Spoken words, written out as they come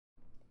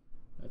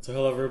So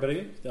hello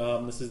everybody.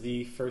 This is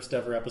the first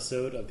ever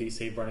episode of the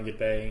Save Barnegat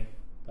Bay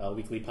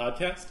weekly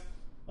podcast.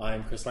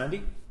 I'm Chris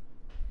Landy.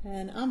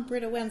 And I'm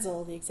Britta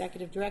Wenzel, the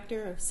Executive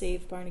Director of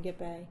Save Barnegat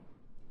Bay.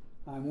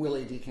 I'm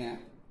Willie DeCamp,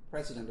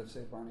 President of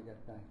Save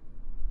Barnegat Bay.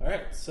 All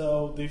right,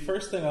 so the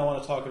first thing I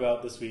want to talk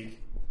about this week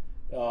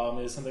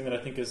is something that I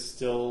think is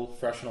still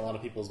fresh in a lot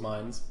of people's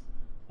minds.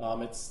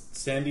 It's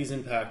Sandy's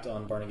impact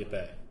on Barnegat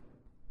Bay.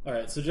 All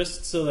right, so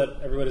just so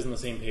that everybody's on the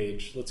same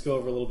page, let's go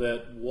over a little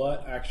bit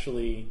what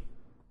actually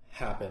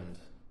happened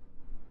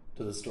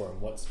to the storm.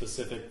 What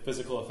specific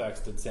physical effects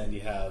did Sandy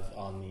have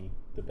on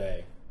the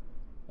bay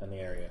and the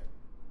area?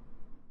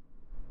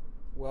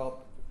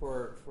 Well,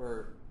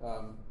 for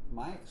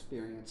my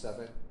experience of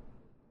it,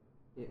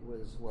 it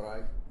was what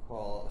I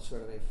call a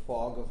sort of a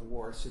fog of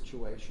war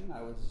situation.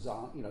 I was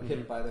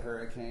hit by the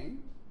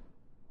hurricane.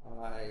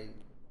 I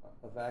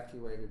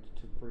evacuated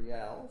to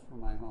Brielle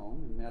from my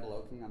home in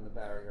Madaloking on the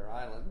Barrier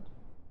Island.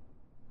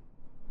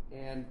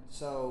 And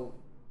so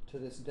to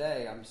this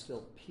day, I'm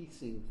still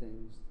piecing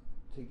things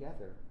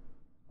together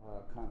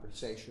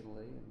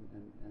conversationally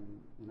and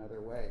in other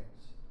ways.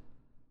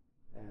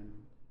 And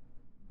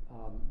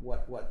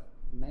what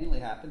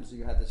mainly happens is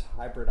you had this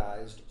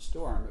hybridized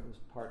storm. It was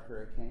part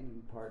hurricane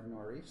and part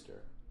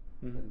nor'easter.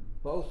 Mm-hmm. And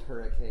both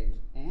hurricanes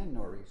and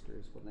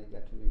nor'easters, when they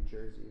get to New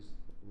Jersey's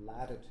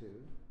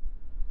latitude,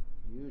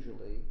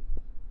 usually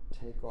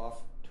take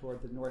off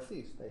toward the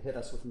northeast. They hit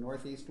us with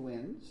northeast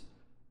winds,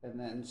 and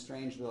then,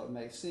 strange though it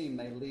may seem,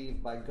 they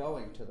leave by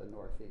going to the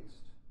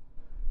northeast.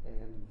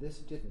 And this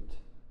didn't.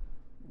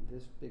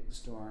 This big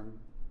storm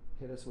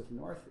hit us with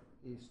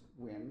northeast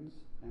winds,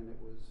 and it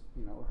was,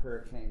 a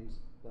hurricane's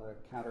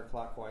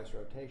counterclockwise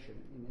rotation,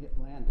 and it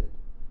landed.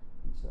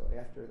 And so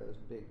after those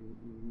big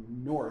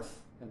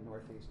north and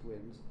northeast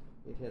winds,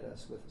 it hit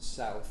us with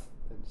south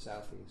and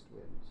southeast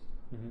winds,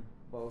 mm-hmm.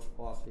 both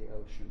off the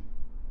ocean.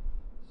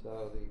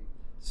 So the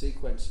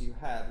sequence you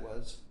had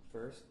was,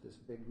 first, this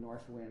big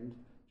north wind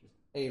just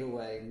ate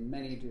away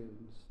many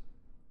dunes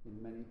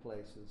in many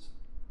places.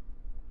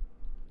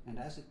 And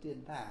as it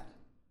did that,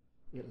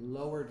 it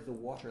lowered the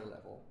water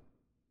level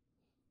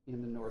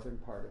in the northern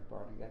part of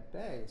Barnegat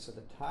Bay. So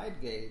the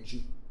tide gauge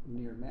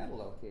near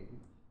Madaloking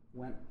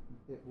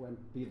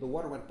the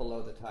water went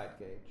below the tide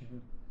gauge. Mm-hmm.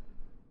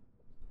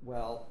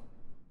 Well,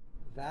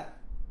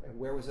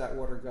 where was that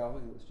water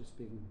going? It was just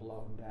being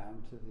blown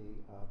down to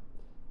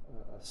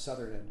the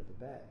southern end of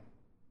the bay,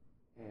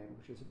 and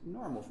which is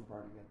normal for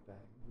Barnegat Bay.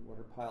 The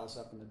water piles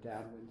up in the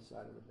downwind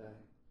side of the bay.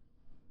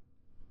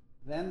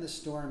 Then the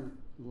storm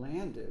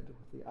landed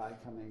with the eye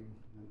coming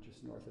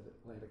just north of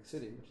Atlantic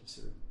City, which is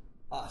sort of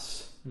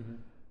us, mm-hmm.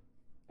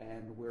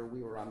 and where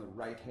we were on the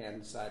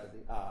right-hand side of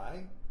the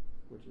eye,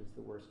 which is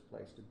the worst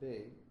place to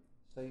be.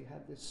 So you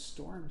had this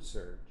storm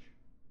surge.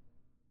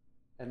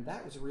 And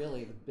that was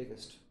really the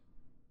biggest,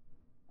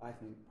 I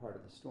think, part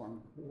of the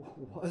storm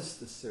was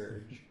the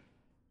surge.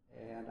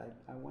 And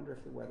I wonder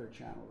if the Weather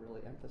Channel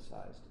really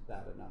emphasized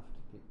that enough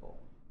to people.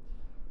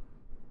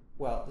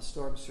 Well, the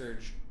storm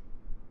surge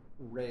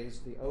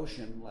raised the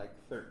ocean like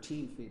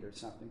 13 feet or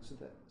something.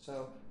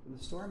 So when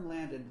the storm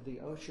landed,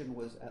 the ocean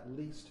was at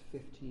least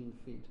 15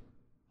 feet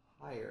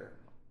higher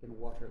in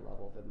water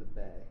level than the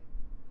bay.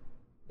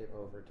 It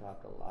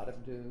overtopped a lot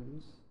of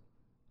dunes,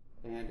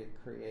 and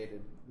it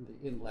created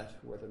the inlet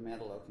where the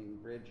Madaloking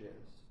Bridge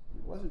is.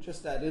 It wasn't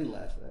just that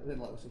inlet. That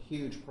inlet was a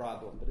huge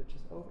problem, but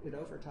it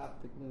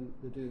overtopped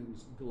the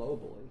dunes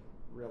globally,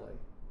 really.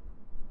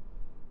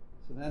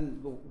 So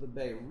then the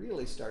bay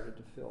really started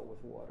to fill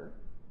with water.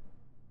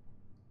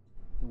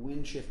 The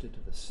wind shifted to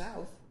the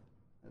south,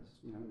 as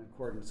in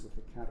accordance with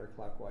the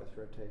counterclockwise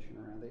rotation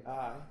around the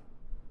eye,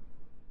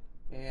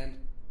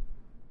 and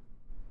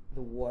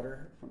the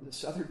water from the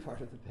southern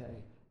part of the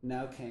bay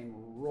now came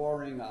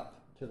roaring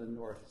up to the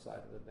north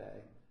side of the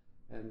bay.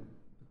 And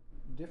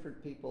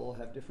different people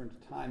have different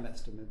time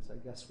estimates, I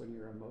guess, when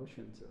your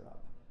emotions are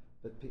up.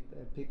 But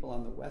people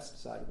on the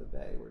west side of the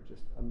bay were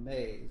just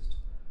amazed,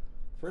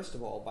 first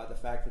of all, by the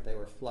fact that they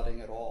were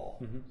flooding at all.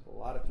 Mm-hmm. So a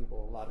lot of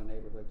people, a lot of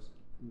neighborhoods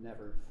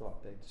never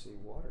thought they'd see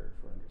water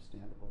for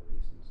understandable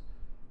reasons.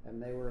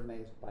 And they were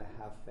amazed by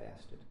how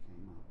fast it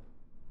came up.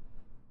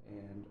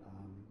 And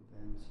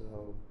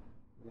so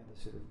we had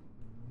this sort of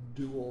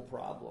dual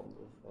problem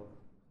of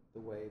the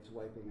waves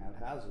wiping out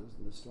houses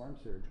and the storm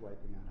surge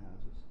wiping out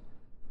houses,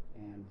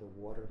 and the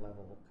water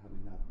level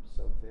coming up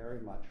so very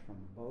much from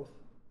both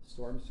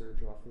storm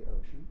surge off the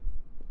ocean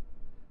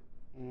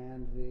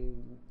and the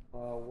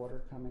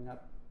water coming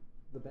up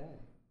the bay.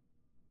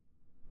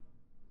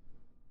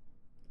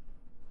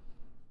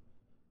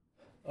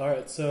 All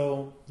right,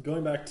 so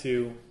going back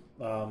to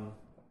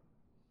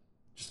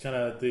just kind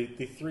of the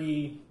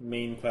three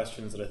main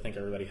questions that I think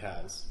everybody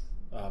has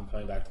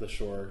coming back to the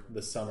shore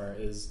this summer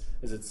is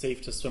it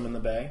safe to swim in the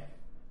bay?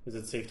 Is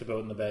it safe to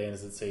boat in the bay? And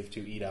is it safe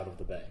to eat out of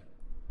the bay?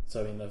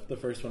 So, the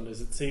first one,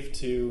 is it safe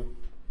to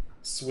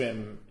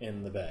swim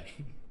in the bay,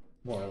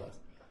 more or less?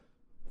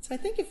 So I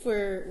think if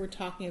we're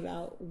talking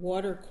about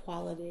water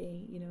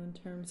quality, in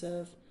terms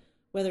of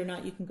whether or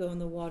not you can go in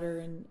the water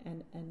and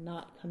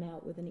not come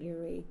out with an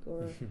earache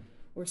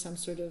or some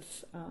sort of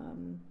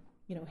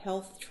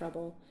health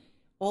trouble.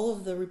 All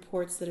of the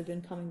reports that have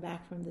been coming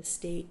back from the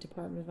State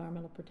Department of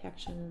Environmental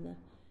Protection and the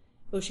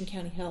Ocean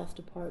County Health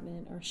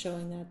Department are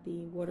showing that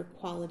the water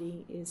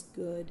quality is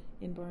good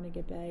in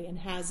Barnegat Bay and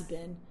has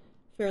been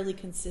fairly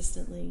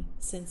consistently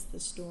since the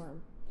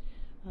storm.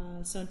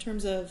 So in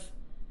terms of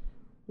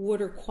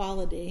water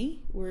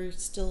quality, we're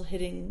still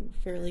hitting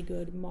fairly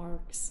good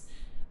marks.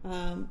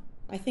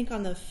 I think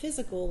on the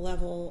physical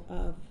level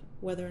of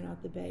whether or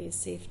not the bay is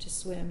safe to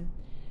swim,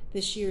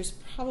 this year's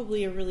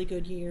probably a really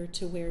good year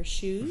to wear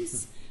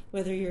shoes,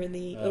 whether you're in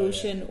the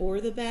ocean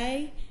or the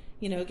bay.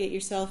 Get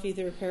yourself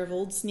either a pair of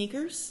old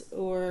sneakers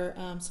or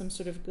some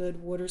sort of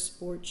good water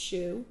sports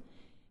shoe.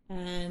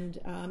 And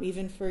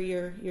even for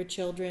your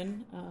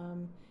children,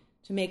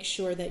 to make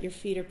sure that your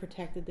feet are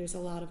protected. There's a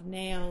lot of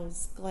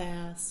nails,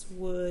 glass,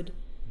 wood,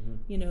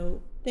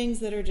 things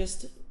that are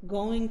just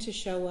going to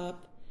show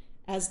up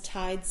as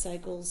tide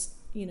cycles,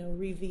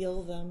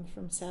 reveal them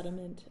from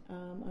sediment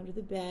under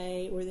the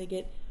bay, or they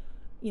get,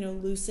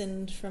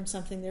 loosened from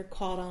something they're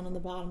caught on the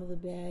bottom of the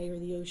bay or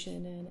the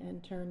ocean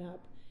and turn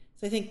up.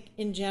 So I think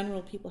in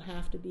general people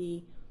have to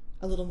be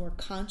a little more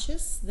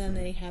conscious than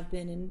they have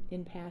been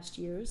in past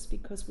years,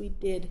 because we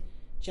did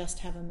just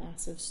have a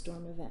massive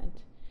storm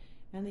event.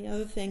 And the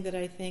other thing that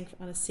I think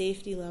on a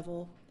safety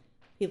level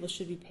people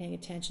should be paying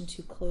attention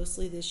to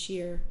closely this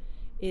year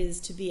is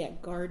to be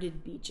at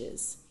guarded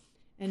beaches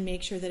and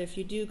make sure that if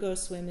you do go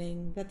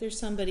swimming, that there's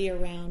somebody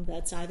around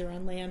that's either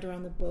on land or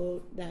on the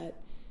boat that,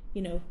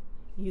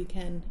 you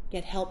can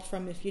get help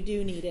from if you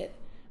do need it.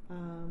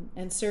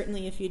 And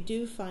certainly if you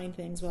do find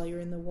things while you're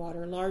in the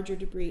water, larger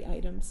debris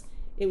items,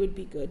 it would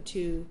be good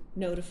to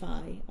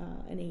notify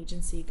an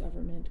agency,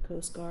 government,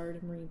 Coast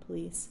Guard, Marine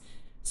Police,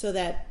 so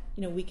that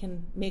we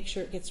can make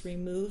sure it gets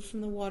removed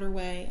from the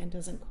waterway and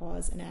doesn't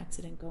cause an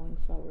accident going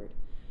forward.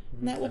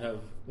 And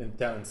that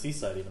down in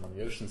Seaside, even on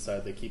the ocean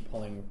side, they keep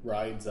pulling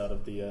rides out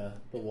of the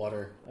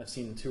water. I've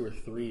seen 2 or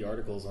 3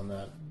 articles on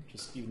that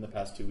just even the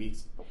past 2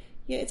 weeks.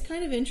 Yeah, it's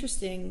kind of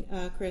interesting,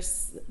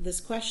 Chris, this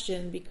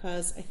question,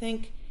 because I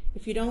think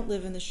if you don't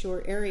live in the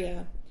shore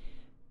area,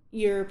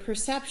 your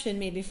perception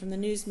maybe from the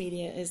news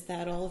media is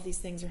that all of these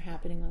things are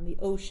happening on the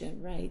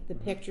ocean, right? The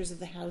pictures of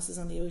the houses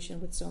on the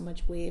ocean with so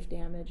much wave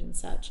damage and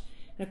such.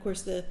 And of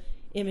course the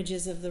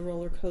images of the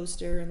roller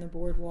coaster and the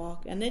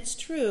boardwalk. And it's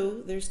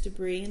true, there's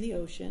debris in the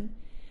ocean.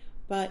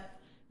 But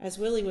as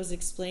Willie was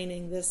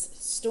explaining, this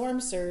storm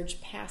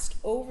surge passed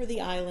over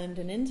the island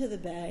and into the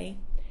bay,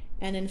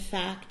 and in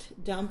fact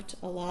dumped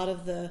a lot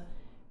of the,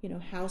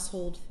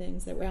 household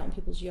things that were out in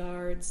people's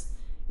yards,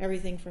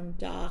 everything from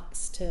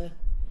docks to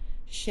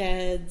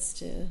sheds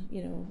to,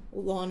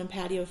 lawn and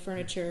patio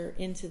furniture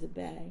into the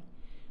bay.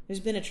 There's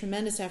been a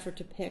tremendous effort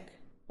to pick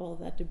all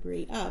that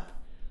debris up,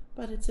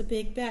 but it's a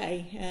big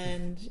bay,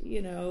 and,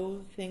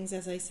 things,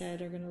 as I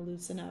said, are going to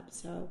loosen up.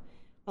 So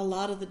a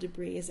lot of the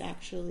debris is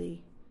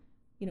actually,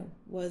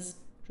 was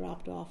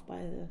dropped off by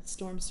the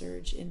storm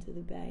surge into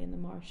the bay and the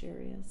marsh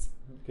areas.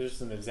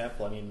 Just an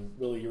example,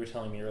 Willie, you were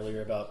telling me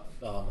earlier about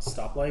a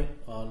stoplight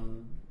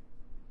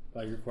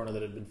by your corner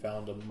that had been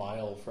found a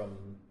mile from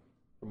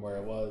where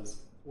it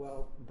was.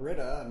 Well,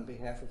 Britta, on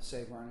behalf of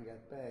Save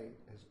Barnegat Bay,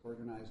 has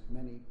organized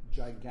many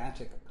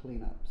gigantic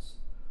cleanups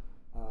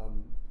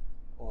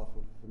off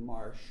of the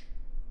marsh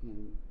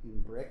in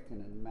Brick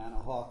and in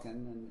Manahawkin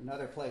and in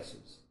other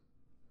places.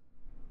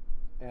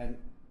 And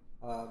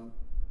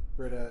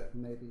Britta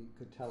maybe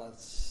could tell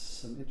us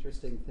some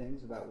interesting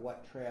things about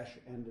what trash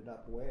ended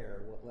up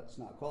where. Let's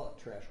not call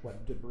it trash,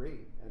 what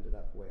debris ended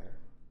up where.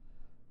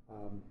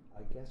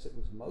 I guess it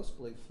was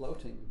mostly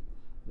floating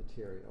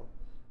material,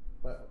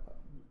 but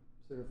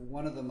sort of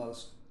one of the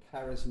most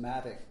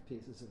charismatic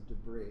pieces of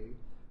debris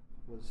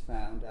was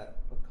found at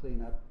a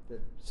cleanup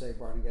that Save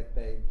Barnegat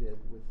Bay did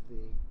with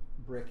the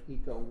Brick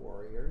Eco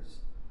Warriors.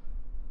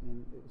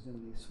 And it was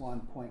in the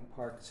Swan Point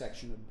Park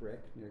section of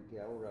Brick near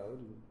Gale Road,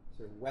 and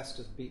sort of west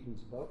of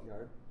Beaton's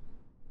Boatyard.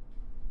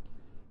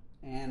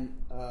 And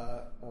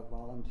a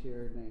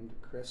volunteer named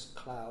Chris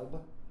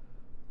Klaub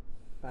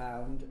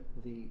found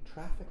the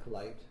traffic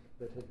light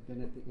that had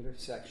been at the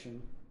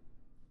intersection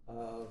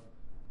of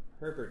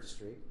Herbert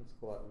Street, let's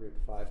call it Route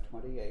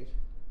 528,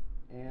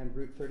 and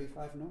Route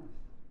 35 North.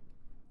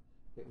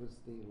 It was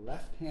the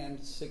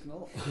left-hand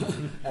signal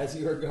as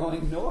you were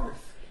going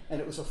north, and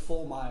it was a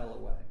full mile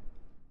away.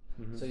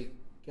 Mm-hmm. So you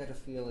get a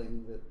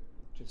feeling that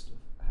just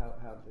how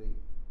the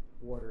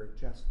water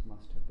just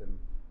must have been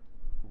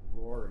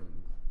roaring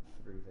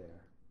through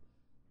there.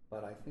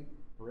 But I think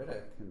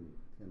Britta can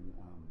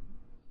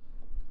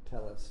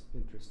tell us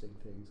interesting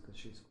things, because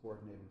she's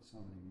coordinated so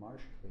many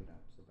marsh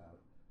cleanups about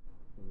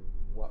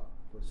what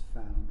was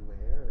found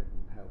where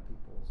and how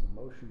people's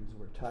emotions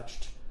were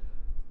touched,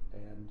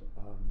 and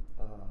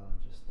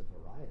just the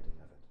variety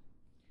of it.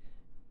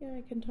 Yeah,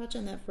 I can touch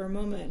on that for a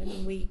moment.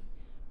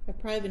 I've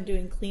probably been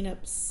doing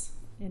cleanups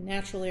in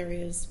natural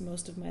areas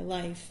most of my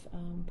life,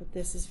 but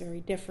this is very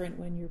different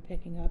when you're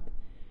picking up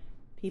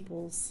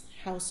people's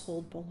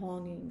household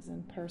belongings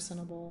and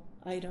personable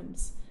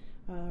items,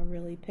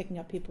 really picking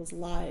up people's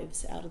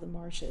lives out of the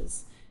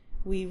marshes.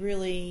 We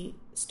really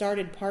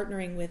started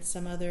partnering with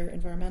some other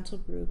environmental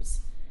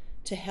groups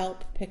to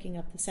help picking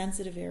up the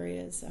sensitive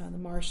areas, the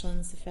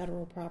marshlands, the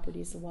federal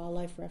properties, the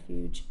wildlife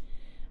refuge.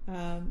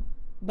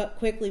 But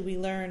quickly we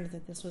learned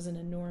that this was an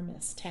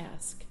enormous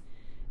task.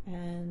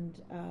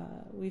 And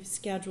we've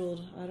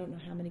scheduled, I don't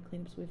know how many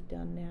cleanups we've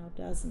done now,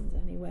 dozens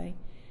anyway.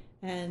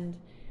 And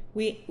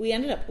we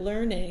ended up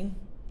learning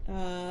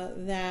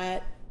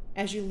that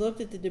as you looked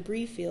at the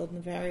debris field in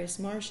the various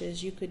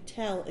marshes, you could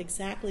tell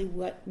exactly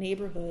what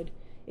neighborhood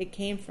it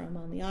came from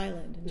on the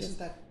island. And Isn't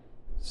that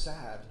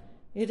sad?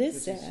 It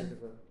is This sad.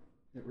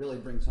 It really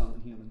brings home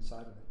the human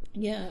side of it.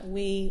 Yeah,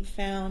 we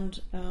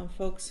found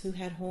folks who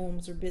had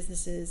homes or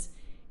businesses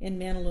in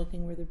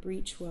Mantoloking where the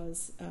breach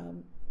was.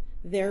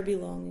 Their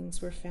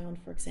belongings were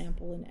found, for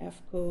example, in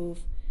F Cove,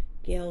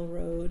 Gale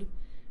Road.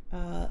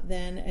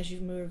 Then as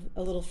you move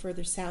a little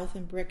further south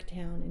in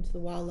Bricktown into the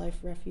wildlife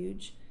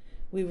refuge,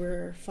 we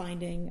were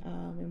finding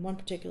in one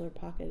particular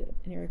pocket,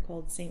 an area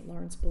called St.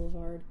 Lawrence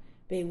Boulevard,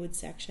 Baywood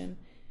section,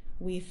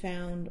 we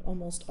found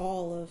almost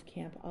all of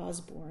Camp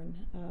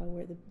Osborne,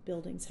 where the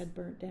buildings had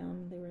burnt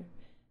down. They were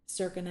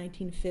circa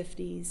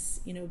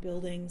 1950s,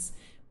 buildings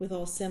with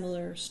all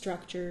similar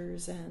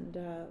structures, and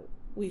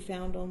we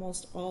found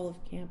almost all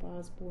of Camp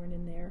Osborne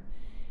in there.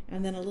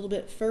 And then a little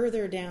bit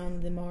further down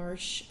the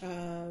marsh,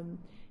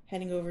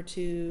 heading over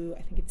to,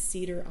 I think it's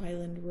Cedar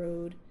Island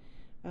Road,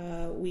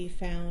 we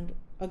found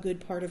a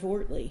good part of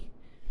Ortley.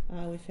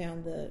 We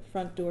found the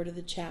front door to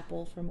the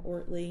chapel from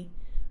Ortley,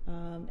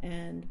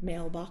 and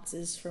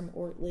mailboxes from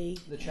Ortley.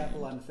 The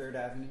chapel on 3rd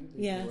Avenue,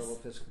 the Yes. Royal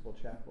Episcopal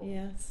Chapel.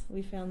 Yes,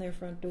 we found their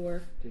front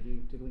door. Did we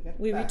get it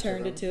We back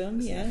returned it to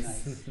them, Isn't that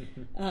yes.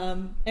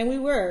 nice? And we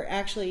were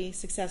actually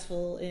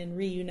successful in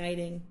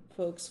reuniting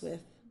folks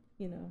with,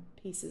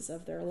 pieces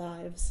of their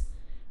lives,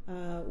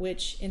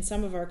 which in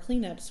some of our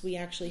cleanups, we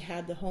actually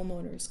had the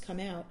homeowners come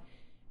out,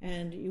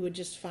 and you would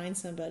just find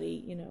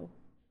somebody,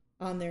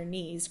 on their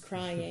knees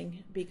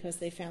crying because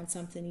they found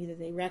something either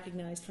they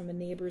recognized from a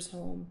neighbor's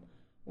home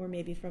or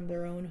maybe from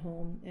their own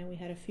home. And we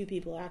had a few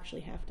people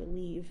actually have to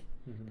leave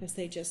because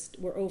they just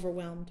were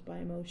overwhelmed by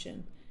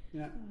emotion.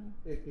 Yeah,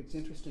 it's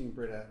interesting,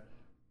 Britta,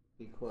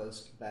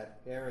 because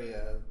that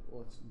area,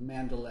 well, it's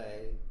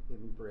Mandalay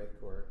in Brick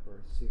or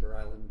Cedar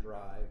Island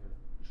Drive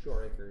or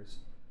Shore Acres,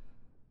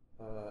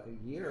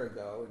 a year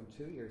ago and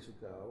 2 years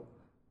ago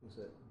was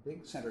a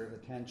big center of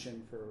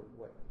attention for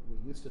what we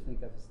used to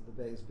think of as the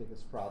Bay's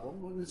biggest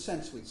problem, well, in a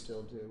sense we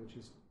still do, which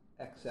is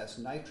excess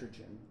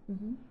nitrogen.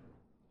 Mm-hmm.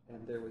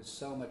 And there was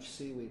so much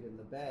seaweed in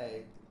the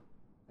bay,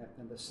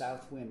 and the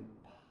south wind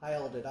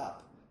piled it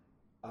up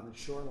on the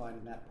shoreline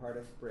in that part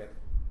of Brick,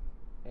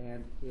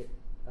 and it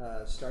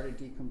started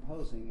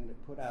decomposing, and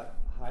it put out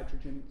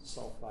hydrogen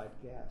sulfide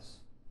gas,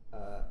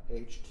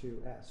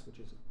 H2S, which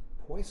is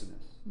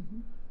poisonous.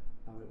 Mm-hmm.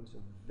 It was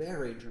a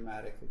very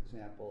dramatic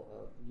example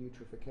of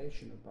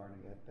eutrophication of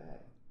Barnegat Bay.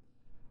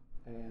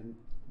 And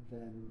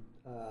then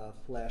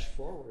flash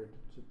forward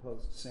to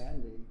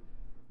post-Sandy,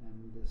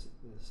 and this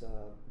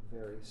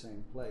very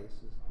same place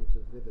gives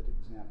a vivid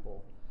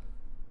example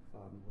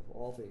of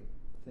all the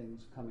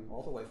things coming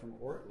all the way from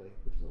Ortley,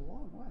 which is a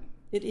long way.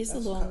 It is a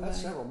long way.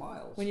 That's several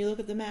miles. When you look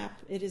at the map,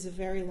 it is a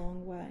very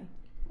long way.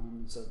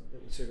 So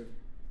it was sort of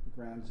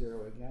ground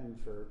zero again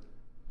for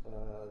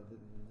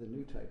the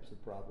new types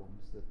of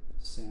problems that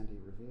Sandy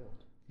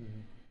revealed. Mm-hmm.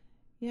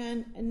 Yeah,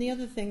 and the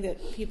other thing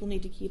that people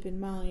need to keep in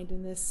mind,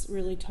 and this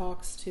really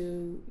talks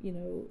to,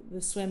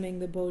 the swimming,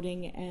 the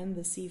boating, and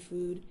the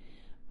seafood,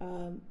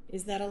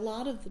 is that a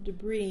lot of the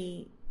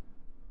debris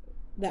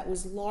that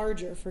was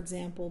larger, for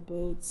example,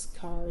 boats,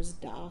 cars,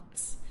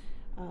 docks,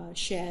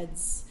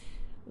 sheds,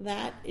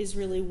 that is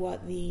really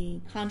what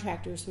the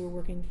contractors who were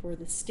working for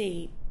the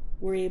state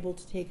were able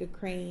to take a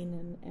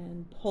crane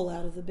and pull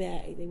out of the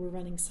bay. They were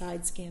running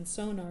side scan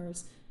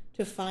sonars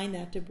to find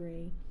that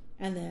debris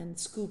and then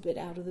scoop it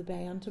out of the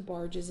bay onto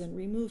barges and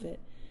remove it.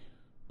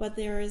 But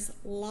there is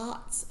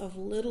lots of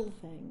little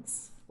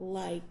things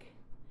like,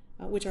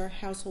 which are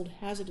household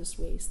hazardous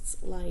wastes,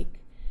 like,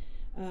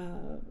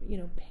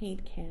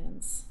 paint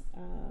cans,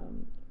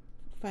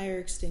 fire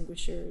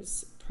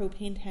extinguishers,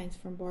 propane tanks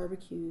from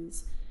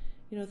barbecues,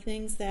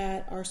 things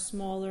that are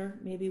smaller,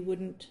 maybe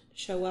wouldn't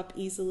show up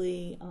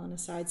easily on a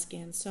side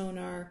scan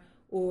sonar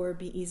or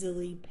be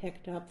easily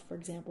picked up, for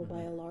example,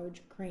 by a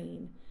large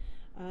crane.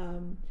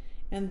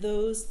 And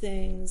those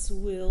things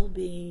will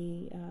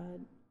be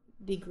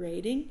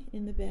degrading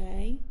in the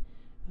bay,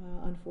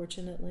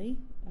 unfortunately.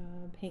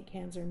 Paint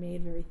cans are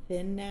made very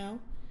thin now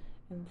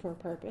and for a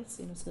purpose,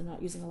 so they're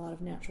not using a lot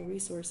of natural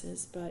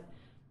resources, but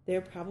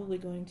they're probably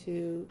going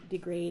to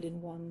degrade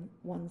in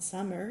one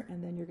summer,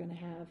 and then you're going to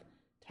have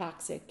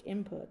toxic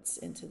inputs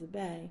into the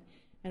bay.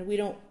 And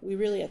we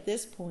really at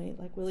this point,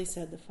 like Willie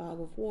said, the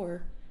fog of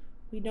war,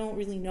 we don't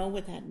really know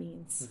what that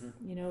means.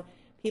 Mm-hmm.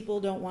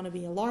 People don't want to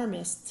be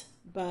alarmist,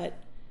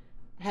 but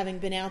having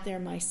been out there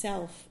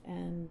myself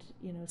and,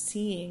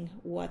 seeing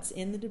what's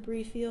in the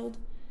debris field,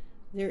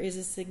 there is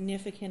a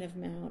significant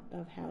amount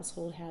of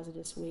household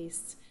hazardous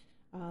wastes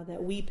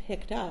that we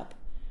picked up,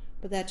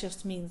 but that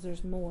just means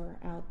there's more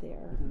out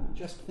there.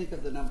 Just think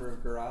of the number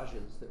of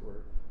garages that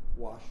were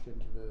washed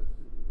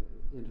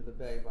into the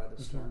bay by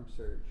the storm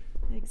surge.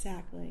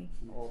 Exactly.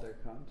 And all their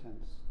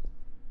contents.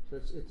 So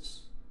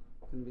it's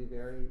going to be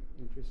very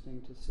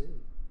interesting to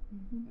see.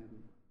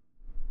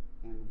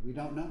 And we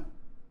don't know.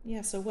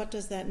 Yeah, so what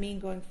does that mean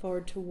going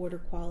forward to water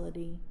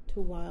quality, to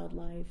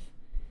wildlife,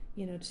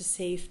 to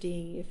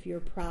safety if your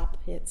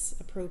prop hits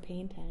a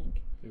propane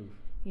tank? Oof.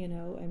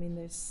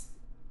 There's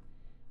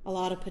a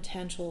lot of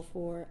potential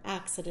for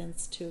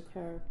accidents to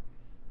occur,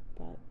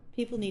 but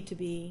people need to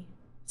be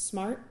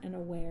smart and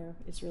aware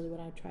is really what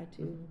I try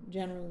to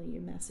generally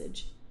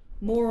message.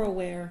 More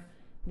aware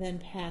than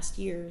past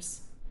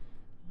years.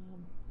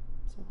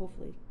 So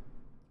hopefully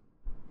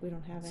we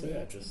don't have any. So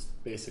yeah,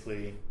 just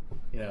basically,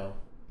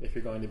 if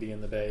you're going to be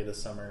in the bay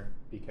this summer,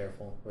 be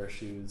careful, wear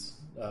shoes,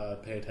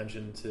 pay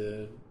attention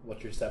to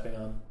what you're stepping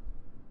on.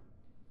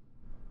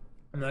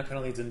 And that kind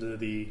of leads into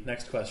the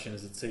next question: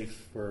 is it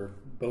safe for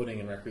boating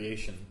and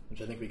recreation?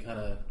 Which I think we kind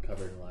of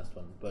covered in the last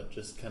one, but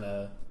just kind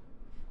of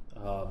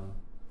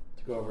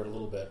to go over it a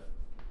little bit.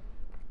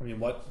 I mean,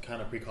 what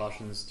kind of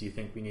precautions do you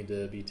think we need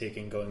to be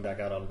taking going back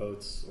out on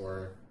boats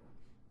or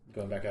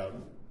going back out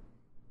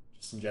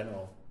just in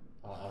general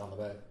out on the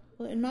bay?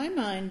 Well, in my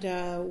mind,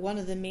 one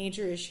of the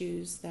major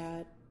issues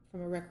that,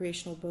 from a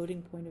recreational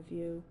boating point of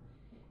view,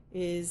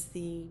 is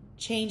the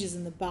changes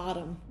in the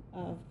bottom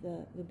of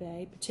the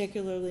bay,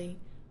 particularly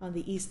on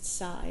the east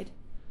side,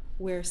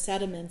 where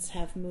sediments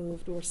have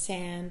moved or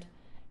sand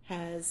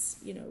has,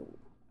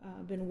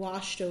 been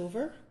washed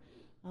over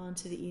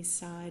onto the east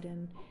side.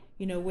 And,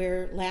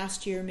 where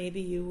last year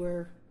maybe you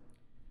were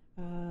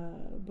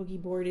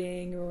boogie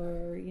boarding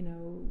or,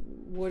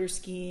 water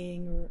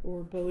skiing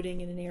or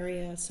boating in an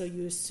area, so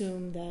you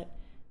assume that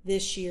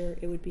this year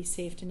it would be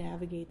safe to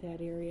navigate that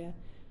area.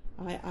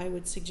 I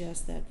would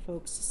suggest that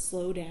folks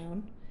slow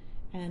down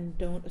and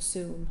don't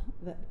assume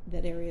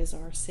that areas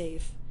are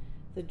safe.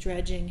 The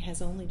dredging has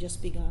only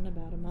just begun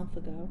about a month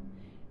ago,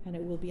 and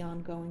it will be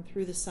ongoing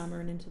through the summer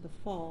and into the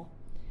fall.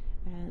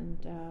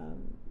 And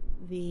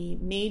the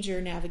major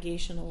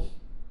navigational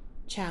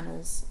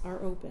channels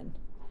are open,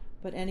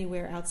 but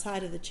anywhere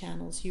outside of the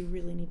channels, you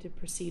really need to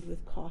proceed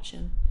with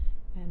caution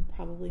and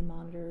probably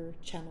monitor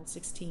Channel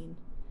 16.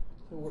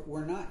 So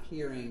we're not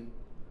hearing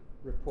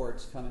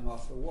reports coming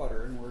off the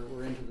water, and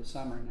we're into the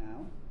summer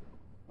now,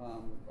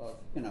 of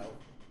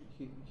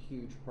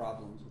huge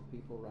problems with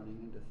people running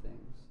into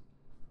things.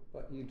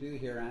 But you do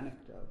hear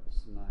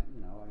anecdotes, and I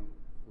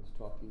was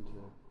talking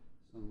to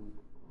some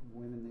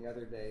women the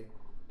other day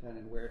down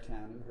in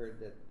Waretown who heard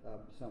that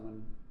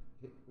someone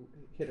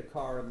hit a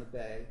car in the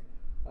bay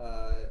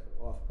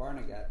off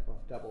Barnegat,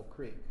 off Double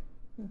Creek,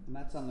 and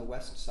that's on the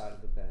west side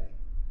of the bay.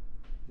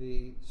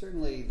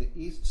 Certainly the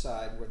east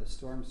side, where the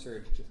storm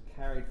surge just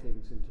carried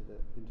things into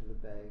the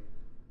bay,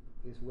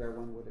 is where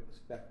one would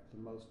expect the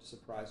most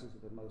surprises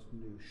or the most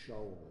new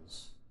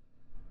shoals.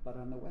 But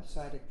on the west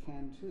side, it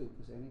can too,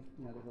 because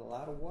there's a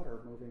lot of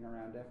water moving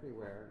around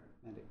everywhere,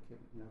 and it can,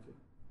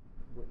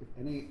 if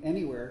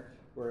anywhere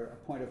where a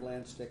point of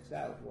land sticks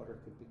out, water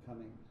could be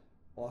coming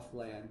off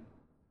land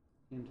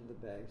into the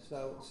bay.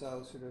 So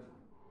sort of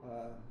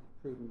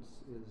prudence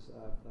is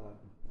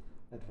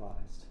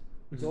advised.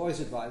 It's always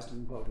advised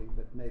in boating,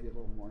 but maybe a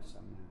little more so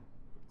now.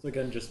 So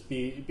again, just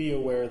be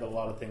aware that a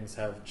lot of things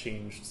have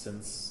changed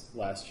since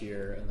last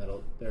year, and that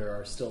there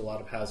are still a lot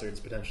of hazards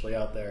potentially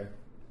out there.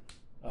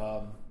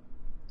 So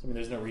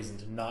there's no reason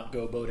to not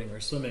go boating or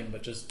swimming,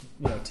 but just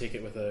take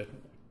it with a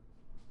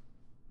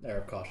air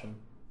of caution.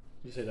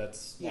 You say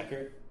that's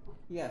accurate?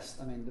 Yes,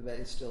 the bay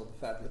is still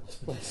the fabulous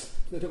place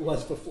that it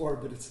was before,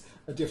 but it's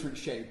a different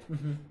shape.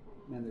 And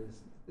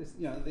there's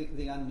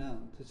the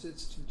unknown. It's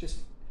just,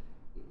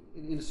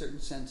 in a certain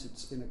sense,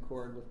 it's in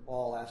accord with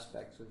all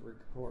aspects of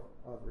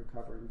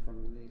recovering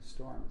from these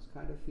storms.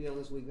 Kind of feel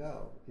as we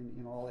go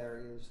in all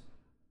areas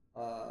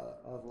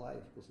of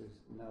life, because there's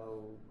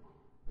no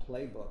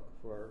playbook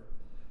for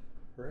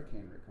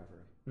hurricane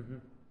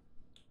recovery.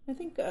 I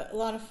think a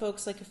lot of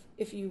folks, like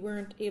if you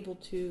weren't able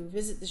to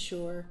visit the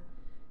shore,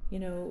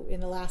 in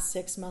the last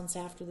 6 months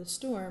after the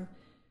storm,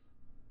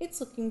 it's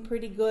looking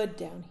pretty good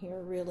down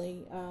here,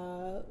 really.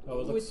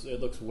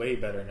 It looks way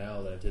better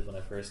now than it did when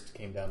I first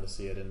came down to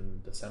see it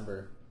in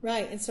December.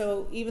 Right, and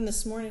so even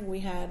this morning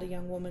we had a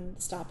young woman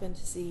stop in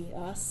to see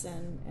us,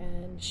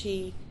 and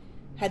she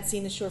had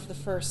seen the shore for the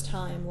first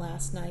time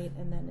last night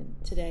and then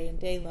today in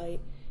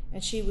daylight,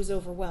 and she was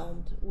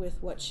overwhelmed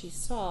with what she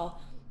saw.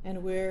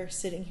 And we're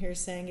sitting here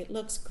saying it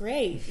looks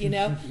great,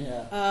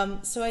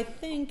 Yeah. So I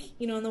think,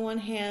 on the one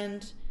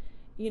hand,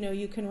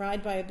 you can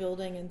ride by a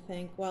building and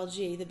think, well,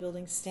 gee, the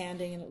building's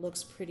standing and it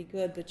looks pretty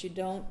good, but you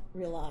don't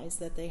realize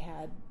that they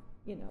had,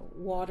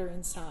 water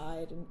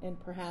inside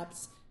and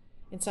perhaps,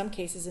 in some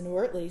cases,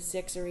 inertly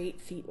 6 or 8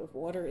 feet of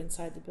water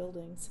inside the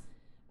buildings.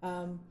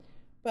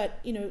 But,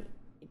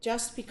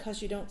 just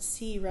because you don't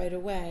see right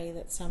away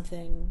that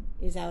something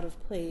is out of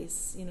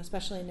place,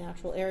 especially in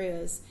natural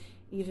areas,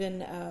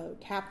 even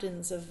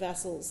captains of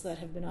vessels that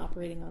have been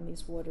operating on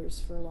these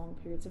waters for long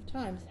periods of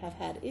time have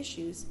had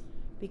issues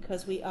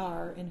because we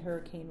are in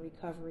hurricane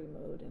recovery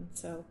mode. And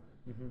so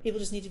people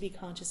just need to be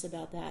conscious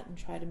about that and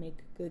try to make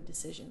good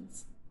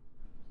decisions.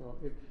 So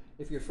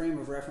if your frame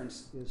of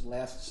reference is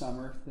last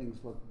summer,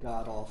 things look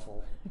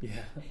god-awful.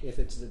 Yeah. If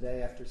it's the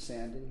day after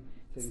Sandy,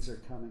 things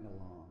are coming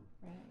along.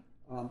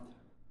 Right.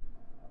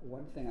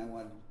 One thing I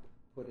want to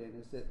put in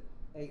is that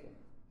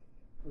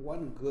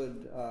one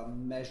good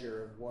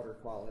measure of water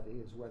quality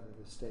is whether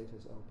the state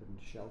has opened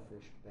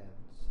shellfish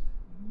beds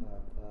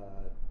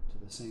to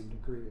the same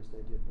degree as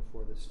they did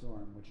before the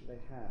storm, which they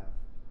have.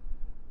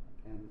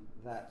 And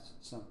that's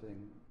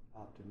something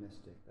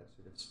optimistic that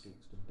sort of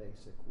speaks to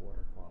basic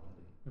water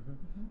quality.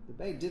 The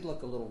bay did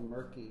look a little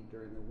murky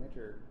during the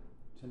winter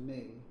to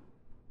me,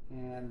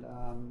 and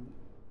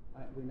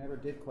we never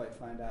did quite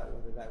find out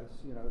whether that was,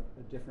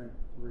 a different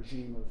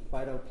regime of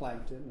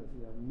phytoplankton,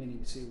 of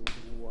mini seaweed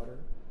in the water,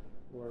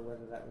 or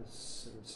whether that was sort of